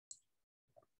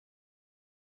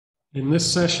In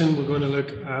this session, we're going to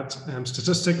look at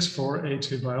statistics for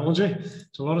A2 biology.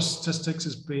 So a lot of statistics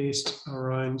is based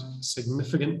around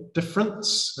significant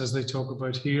difference, as they talk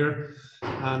about here.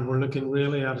 And we're looking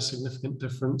really at a significant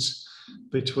difference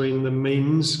between the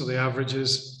means or the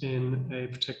averages in a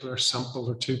particular sample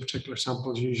or two particular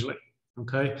samples usually.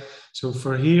 Okay, so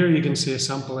for here, you can see a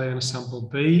sample A and a sample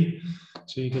B.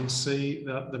 So you can see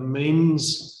that the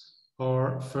means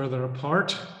are further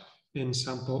apart in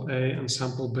sample A and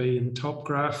sample B in the top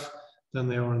graph than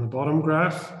they are in the bottom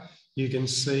graph. You can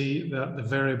see that the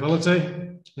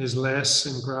variability is less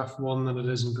in graph 1 than it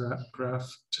is in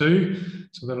graph 2.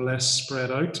 So they're less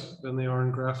spread out than they are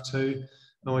in graph 2.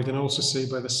 And we can also see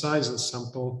by the size of the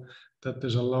sample that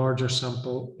there's a larger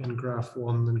sample in graph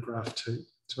 1 than graph 2.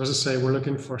 So as I say, we're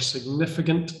looking for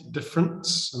significant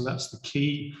difference, and that's the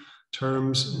key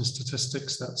terms in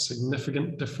statistics, that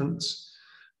significant difference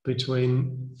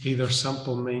between either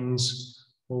sample means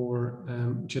or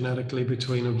genetically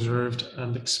between observed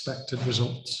and expected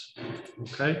results.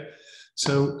 Okay,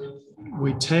 so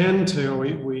we tend to,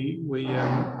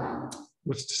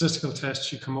 with statistical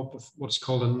tests, you come up with what's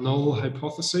called a null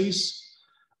hypothesis.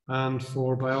 And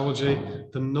for biology,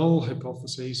 the null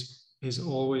hypothesis is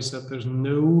always that there's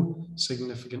no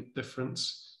significant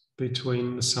difference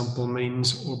between the sample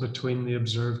means or between the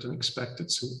observed and expected.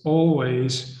 So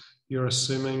always you're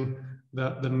assuming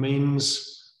that the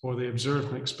means or the observed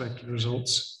and expected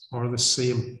results are the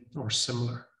same or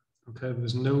similar. Okay,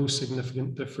 there's no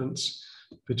significant difference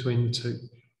between the two.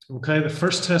 Okay, the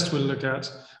first test we'll look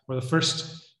at, or the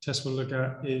first test we'll look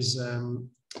at is the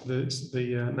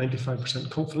 95%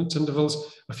 confidence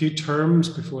intervals. A few terms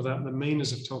before that. The mean,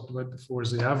 as I've talked about before,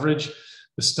 is the average.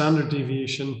 The standard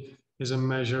deviation is a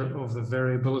measure of the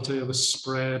variability or the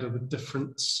spread or the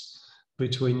difference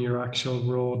between your actual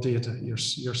raw data, your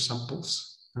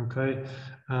samples, okay?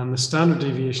 And the standard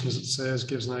deviation, as it says,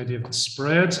 gives an idea of the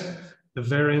spread. The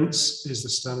variance is the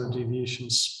standard deviation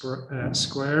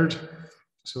squared.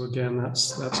 So again,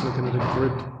 that's looking at a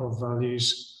group of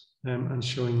values and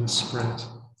showing the spread,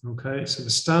 okay? So the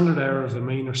standard error of the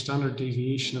mean or standard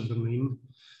deviation of the mean,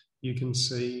 you can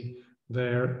see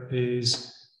there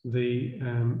is the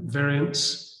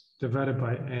variance divided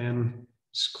by n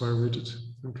square rooted.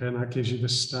 Okay, and that gives you the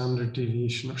standard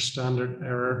deviation or standard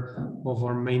error of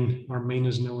our mean. Our mean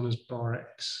is known as bar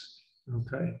x.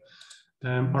 Okay.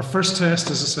 Our first test,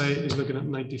 as I say, is looking at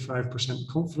 95%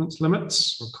 confidence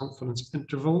limits or confidence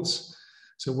intervals.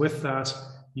 So with that,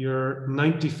 you're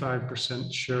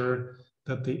 95% sure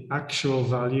that the actual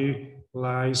value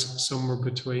lies somewhere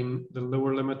between the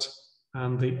lower limit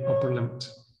and the upper limit.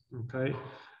 Okay.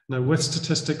 Now, with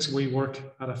statistics, we work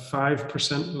at a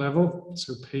 5% level.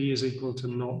 So P is equal to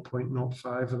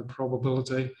 0.05, and the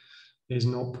probability is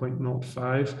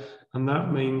 0.05. And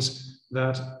that means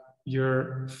that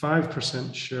you're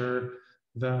 5% sure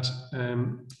that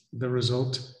the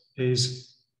result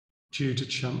is due to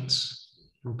chance.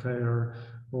 Okay,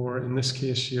 or in this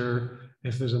case,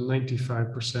 if there's a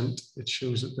 95%, it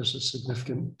shows that there's a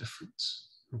significant difference.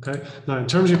 Okay, now in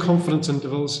terms of confidence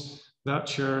intervals,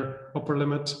 that's your upper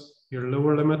limit, your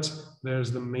lower limit,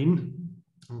 there's the mean.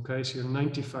 Okay, so you're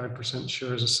 95%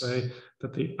 sure, as I say,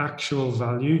 that the actual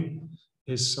value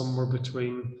is somewhere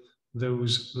between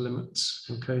those limits.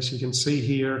 Okay, so you can see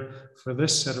here for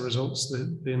this set of results,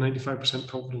 the 95%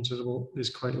 confidence interval is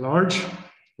quite large,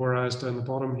 whereas down the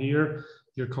bottom here,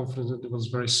 your confidence interval is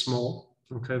very small.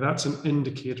 Okay, that's an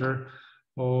indicator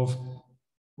of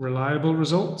reliable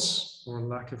results or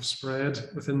lack of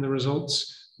spread within the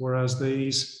results. Whereas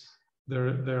these,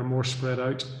 they're more spread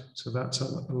out. So that's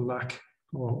a lack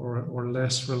or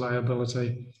less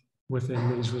reliability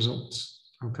within these results.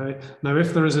 Okay. Now,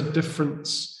 if there is a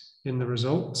difference in the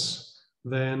results,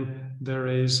 then there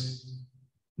is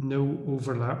no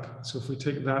overlap. So if we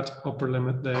take that upper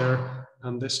limit there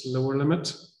and this lower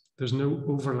limit, there's no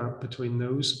overlap between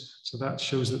those. So that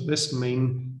shows that this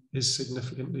mean is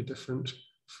significantly different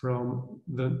from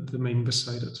the mean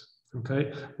beside it.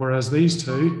 Okay, whereas these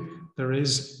two, there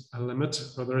is a limit,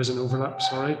 or there is an overlap,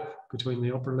 sorry, between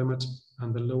the upper limit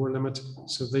and the lower limit.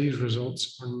 So these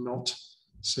results are not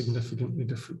significantly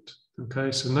different. Okay,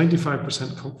 so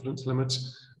 95% confidence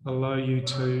limits allow you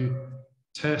to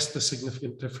test the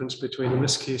significant difference between, in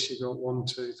this case, you've got 1,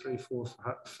 2, 3, 4,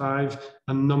 5,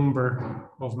 a number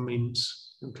of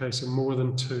means. Okay, so more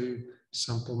than 2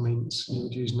 sample means. You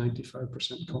would use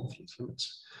 95% confidence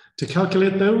limits. To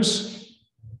calculate those,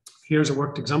 here's a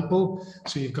worked example.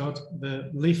 So you've got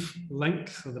the leaf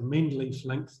length, or the mean leaf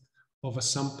length of a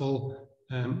sample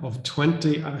of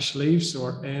 20 ash leaves,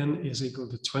 or n is equal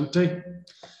to 20.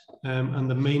 and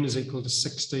the mean is equal to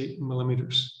 60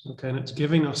 millimeters. Okay, and it's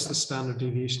giving us the standard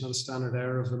deviation of the standard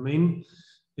error of the mean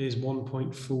is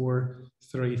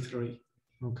 1.433.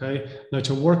 Okay, now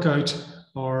to work out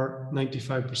our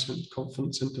 95%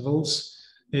 confidence intervals,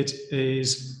 it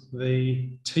is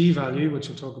the t-value, which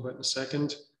we'll talk about in a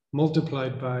second,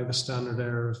 multiplied by the standard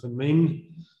error of the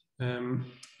mean.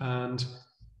 And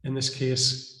in this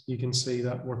case, you can see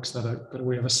that works that out. But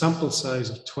we have a sample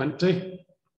size of 20.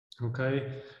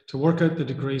 Okay, to work out the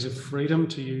degrees of freedom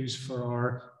to use for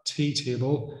our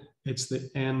t-table, it's the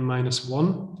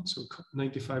n-1. So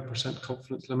 95%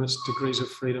 confidence limits, degrees of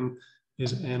freedom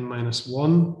is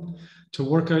n-1. To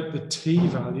work out the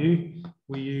t-value,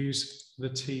 we use the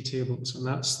t-tables, and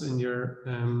that's in your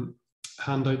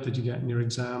handout that you get in your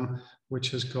exam, which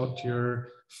has got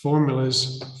your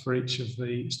formulas for each of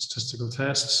the statistical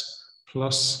tests,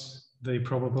 plus the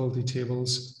probability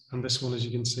tables. And this one, as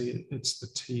you can see, it's the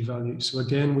t-value. So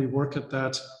again, we work at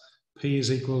that. P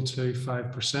is equal to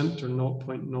 5% or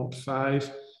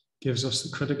 0.05 gives us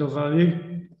the critical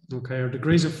value. Okay, our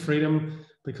degrees of freedom,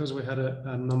 because we had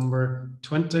a number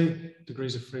 20,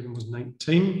 degrees of freedom was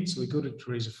 19. So we go to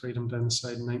degrees of freedom down the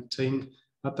side, 19.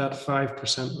 At that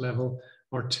 5% level,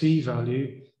 our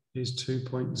t-value is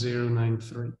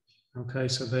 2.093. Okay,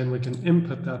 so then we can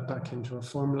input that back into our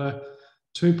formula.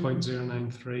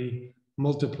 2.093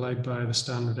 multiplied by the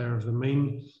standard error of the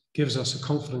mean gives us a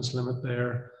confidence limit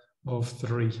there of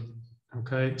 3.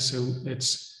 Okay, so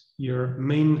it's your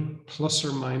mean plus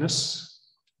or minus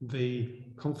the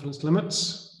confidence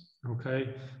limits.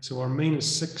 Okay, so our mean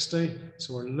is 60,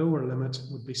 so our lower limit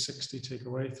would be 60 take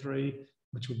away 3,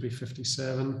 which would be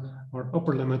 57. Our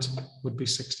upper limit would be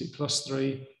 60 plus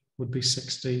 3, would be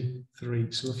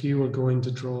 63. So if you were going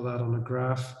to draw that on a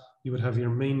graph, you would have your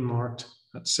mean marked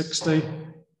at 60,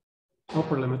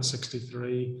 upper limit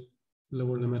 63,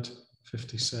 lower limit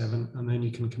 57, and then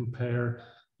you can compare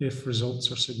if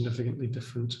results are significantly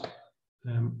different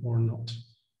or not.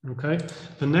 Okay,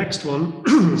 the next one,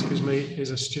 excuse me,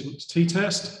 is a student's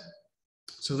t-test.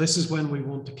 So this is when we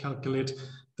want to calculate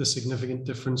the significant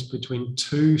difference between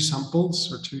two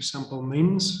samples or two sample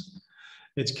means.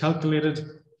 It's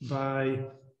calculated by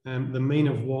the mean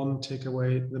of one, take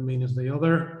away the mean of the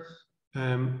other,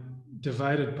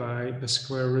 divided by the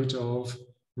square root of,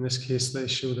 in this case, they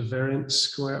show the variance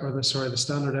square, or the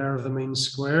standard error of the mean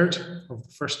squared of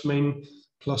the first mean,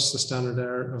 plus the standard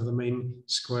error of the mean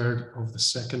squared of the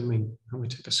second mean. And we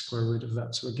take a square root of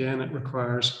that. So again, it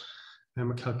requires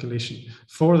a calculation.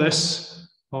 For this,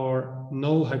 our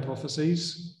null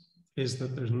hypothesis is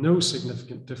that there's no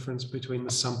significant difference between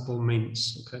the sample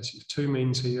means. Okay, so you have two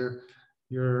means here.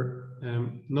 Your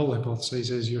null hypothesis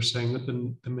is you're saying that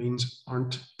the means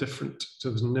aren't different. So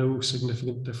there's no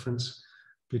significant difference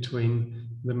between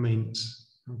the means.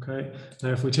 Okay, now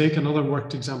if we take another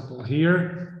worked example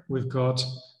here, we've got,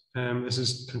 this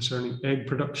is concerning egg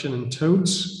production in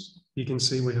toads. You can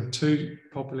see we have two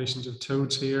populations of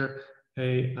toads here,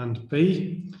 A and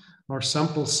B. Our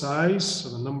sample size, so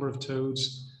the number of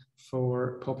toads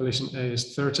for population A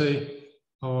is 30,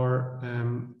 our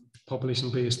population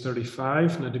B is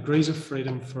 35. Now degrees of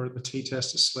freedom for the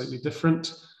t-test is slightly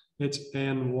different. It's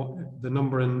n1, the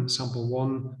number in sample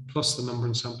 1 plus the number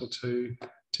in sample 2,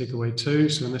 take away 2.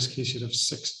 So in this case, you'd have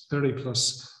 30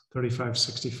 plus 35,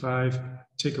 65,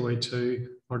 take away 2,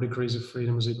 our degrees of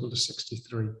freedom is equal to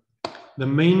 63. The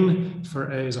mean for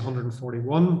A is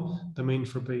 141, the mean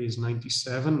for B is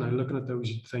 97. Now looking at those,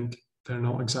 you'd think they're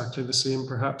not exactly the same,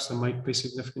 perhaps there might be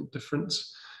significant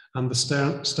difference. And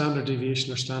the standard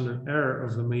deviation or standard error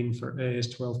of the mean for A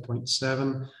is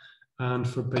 12.7, and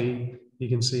for B, you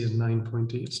can see is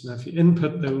 9.8. Now if you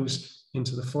input those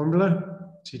into the formula,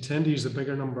 so you tend to use the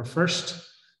bigger number first.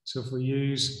 So if we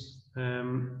use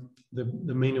the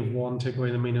mean of one, take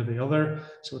away the mean of the other,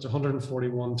 so it's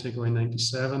 141 take away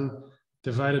 97,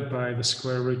 divided by the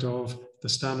square root of the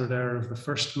standard error of the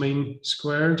first mean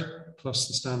squared plus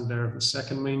the standard error of the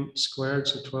second mean squared,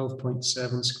 so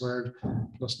 12.7 squared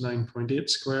plus 9.8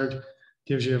 squared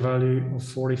gives you a value of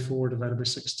 44 divided by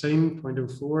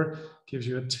 16.04, gives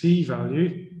you a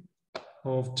t-value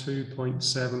of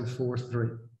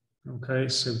 2.743. Okay,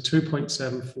 so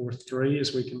 2.743,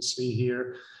 as we can see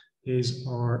here, is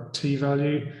our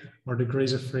t-value. Our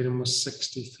degrees of freedom was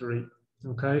 63.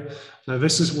 Okay, now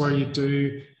this is where you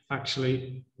do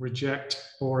actually reject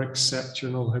or accept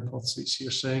your null hypothesis.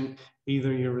 You're saying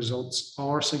either your results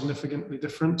are significantly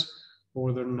different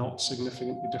or they're not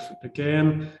significantly different.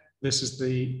 Again, this is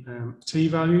the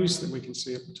t-values that we can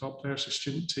see at the top there. So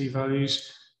student t-values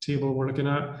table we're looking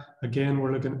at. Again,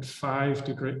 we're looking at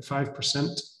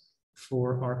 5%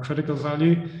 for our critical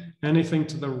value. Anything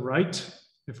to the right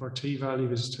if our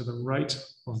t-value is to the right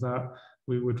of that,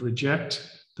 we would reject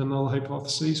the null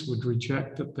hypotheses, would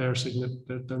reject that they're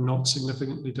not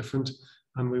significantly different,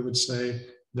 and we would say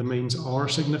the means are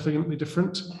significantly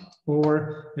different.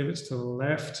 Or if it's to the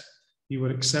left, you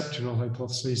would accept your null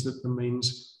hypotheses that the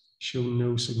means show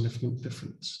no significant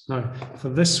difference. Now, for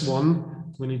this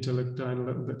one, we need to look down a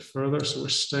little bit further. So we're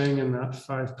staying in that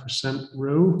 5%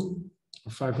 row,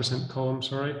 or 5% column,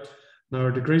 sorry. Now,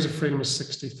 our degrees of freedom is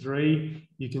 63.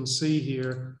 You can see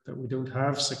here that we don't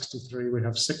have 63, we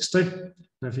have 60.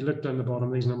 Now, if you look down the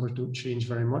bottom, these numbers don't change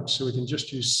very much, so we can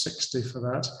just use 60 for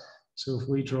that. So if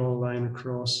we draw a line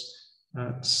across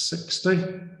at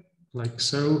 60, like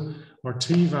so, our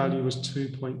t-value is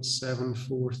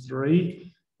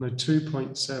 2.743. Now,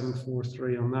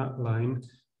 2.743 on that line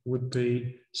would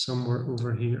be somewhere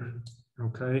over here,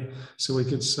 okay? So we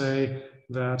could say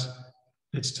that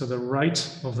it's to the right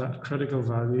of that critical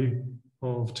value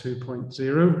of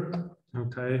 2.0,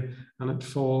 okay? And it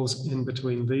falls in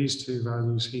between these two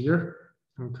values here,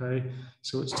 okay?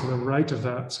 So it's to the right of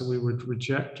that, so we would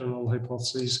reject our null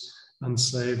hypotheses and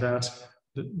say that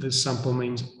the sample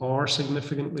means are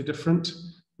significantly different.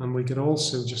 And we could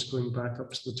also, just going back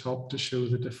up to the top to show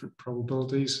the different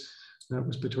probabilities, that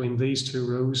was between these two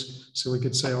rows. So we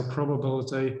could say our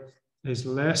probability is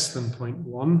less than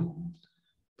 0.1,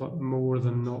 but more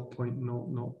than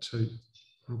 0.002,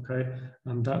 okay?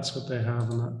 And that's what they have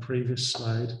on that previous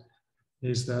slide,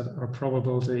 is that our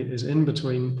probability is in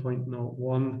between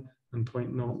 0.01 and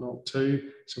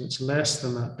 0.002. So it's less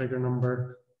than that bigger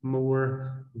number,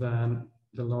 more than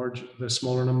the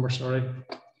smaller number, sorry,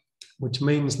 which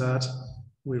means that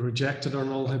we rejected our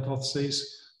null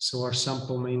hypotheses. So our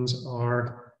sample means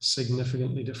are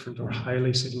significantly different or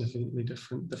highly significantly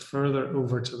different. The further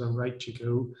over to the right you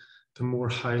go, the more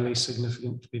highly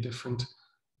significantly different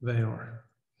they are.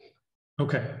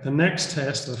 Okay, the next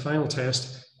test, the final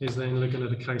test, is then looking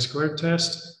at a chi-squared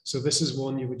test. So this is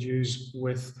one you would use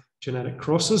with genetic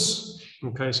crosses.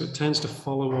 Okay, so it tends to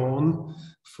follow on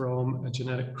from a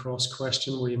genetic cross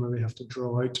question where you maybe have to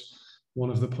draw out one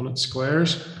of the Punnett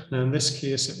squares. Now, in this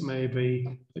case, it may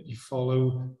be that you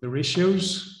follow the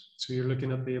ratios. So you're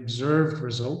looking at the observed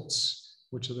results,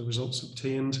 which are the results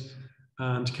obtained,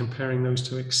 and comparing those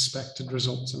to expected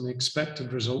results. And the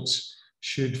expected results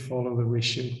should follow the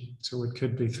ratio. So it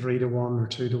could be 3 to 1 or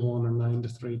 2 to 1 or 9 to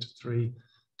 3 to 3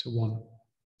 to 1.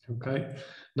 Okay.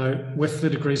 Now, with the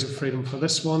degrees of freedom for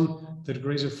this one, the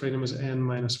degrees of freedom is n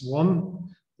minus 1,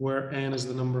 where n is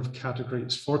the number of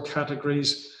categories. For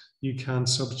categories, you can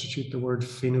substitute the word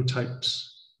phenotypes.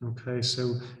 Okay,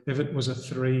 so if it was a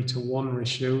 3 to 1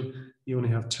 ratio, you only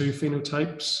have 2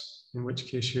 phenotypes, in which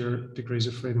case your degrees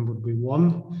of freedom would be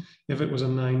 1. If it was a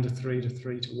 9 to 3 to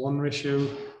 3 to 1 ratio,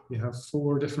 you have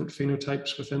 4 different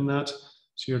phenotypes within that,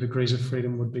 so your degrees of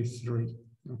freedom would be 3.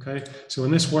 Okay, so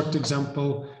in this worked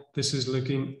example, this is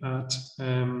looking at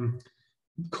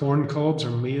corn cobs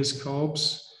or maize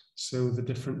cobs, so the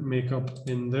different makeup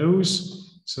in those.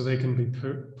 So they can be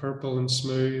purple and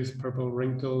smooth, purple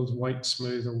wrinkled, white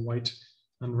smooth, or white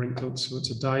and wrinkled. So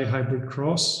it's a dihybrid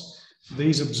cross.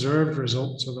 These observed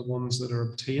results are the ones that are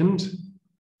obtained,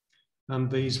 and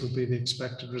these would be the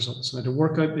expected results. Now, to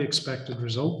work out the expected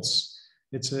results,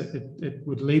 it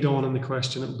would lead on in the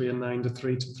question, it would be a 9 to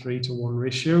 3 to 3 to 1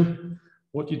 ratio.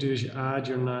 What you do is you add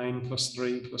your 9 plus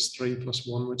 3 plus 3 plus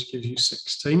 1, which gives you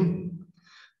 16.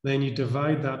 Then you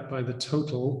divide that by the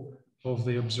total of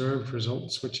the observed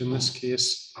results, which in this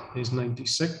case is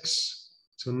 96.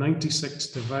 So 96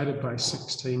 divided by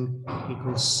 16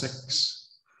 equals 6.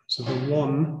 So the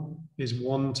 1 is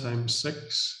 1 times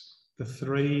 6. The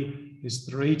 3 is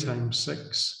 3 times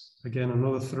 6. Again,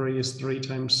 another 3 is 3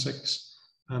 times 6.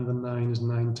 And the 9 is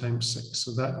 9 times 6.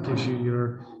 So that gives you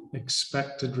your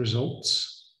expected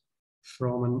results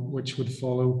from, which would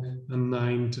follow a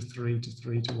 9 to 3 to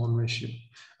 3 to 1 ratio.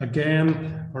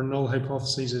 Again, our null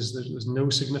hypothesis is that there's no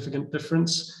significant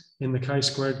difference in the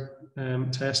chi-squared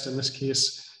test. In this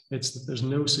case, it's that there's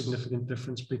no significant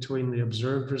difference between the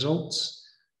observed results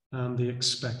and the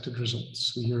expected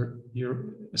results. So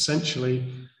you're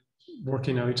essentially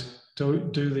working out,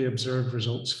 do the observed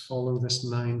results follow this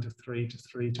 9 to 3 to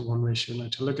 3 to 1 ratio? Now,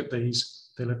 to look at these,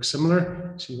 they look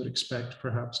similar, so you would expect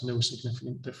perhaps no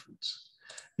significant difference.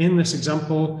 In this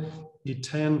example,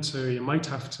 you might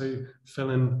have to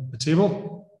fill in the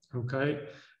table, okay?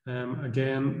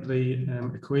 Again,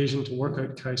 the equation to work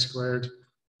out chi-squared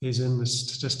is in the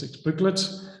statistics booklet.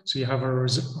 So you have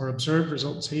our observed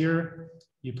results here.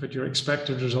 You put your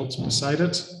expected results beside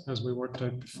it, as we worked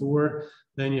out before.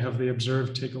 Then you have the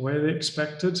observed take away the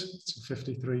expected. So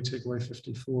 53 take away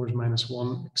 54 is minus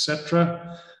 1,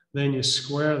 etc. Then you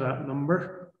square that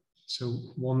number. So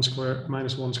 1 squared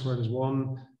minus 1 squared is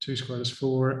 1, 2 squared is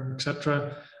 4,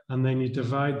 etc. And then you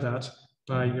divide that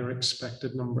by your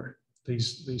expected number,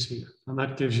 these here. And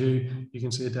that gives you, you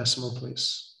can see a decimal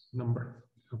place number,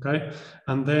 okay?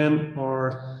 And then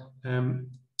our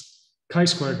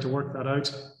chi-squared, to work that out,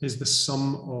 is the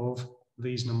sum of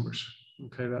these numbers,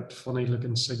 okay? That funny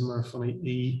looking sigma, or funny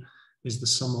E, is the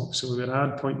sum of. So we would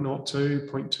add 0.02,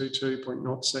 0.22,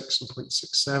 0.06, and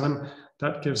 0.67.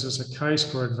 That gives us a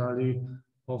chi-squared value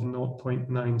of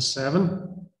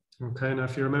 0.97. Okay, now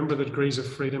if you remember, the degrees of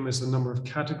freedom is the number of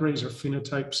categories or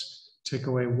phenotypes. Take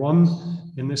away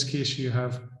 1. In this case, you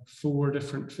have 4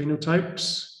 different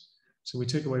phenotypes. So we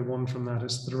take away 1 from that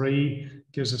is 3,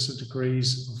 gives us a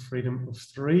degrees of freedom of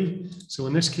 3. So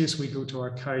in this case, we go to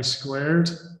our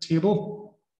chi-squared table.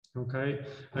 Okay,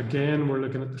 again, we're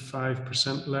looking at the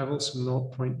 5% level, so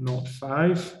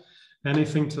 0.05.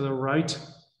 Anything to the right,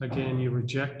 again, you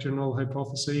reject your null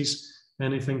hypotheses.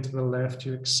 Anything to the left,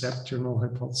 you accept your null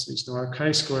hypotheses. Now, our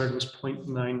chi-squared was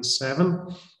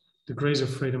 0.97. Degrees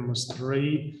of freedom was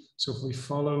 3. So if we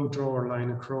draw our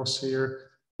line across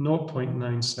here,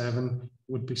 0.97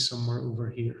 would be somewhere over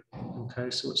here. Okay,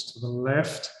 so it's to the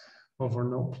left of our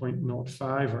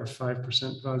 0.05, our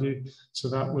 5% value. So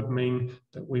that would mean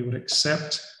that we would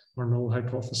accept our null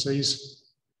hypotheses.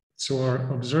 So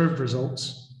our observed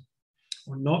results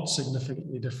were not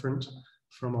significantly different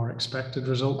from our expected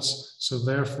results. So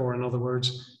therefore, in other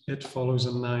words, it follows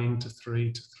a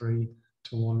 9:3 to 3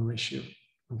 to 1 ratio.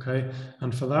 Okay,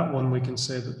 and for that one, we can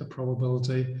say that the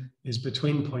probability is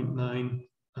between 0.9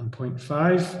 and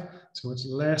 0.5. So it's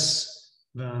less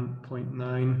than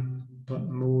 0.9, but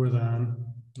more than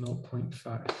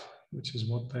 0.5, which is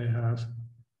what they have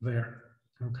there.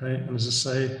 Okay, and as I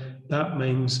say, that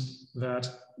means that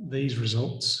these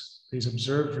results, these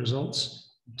observed results,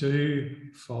 do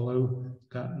follow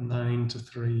that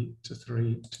 9:3 to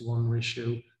 3 to 1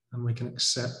 ratio, and we can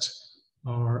accept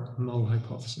our null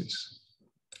hypotheses.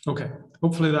 Okay,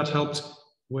 hopefully that helped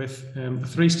with the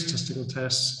 3 statistical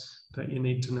tests that you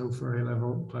need to know for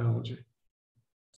A-level biology.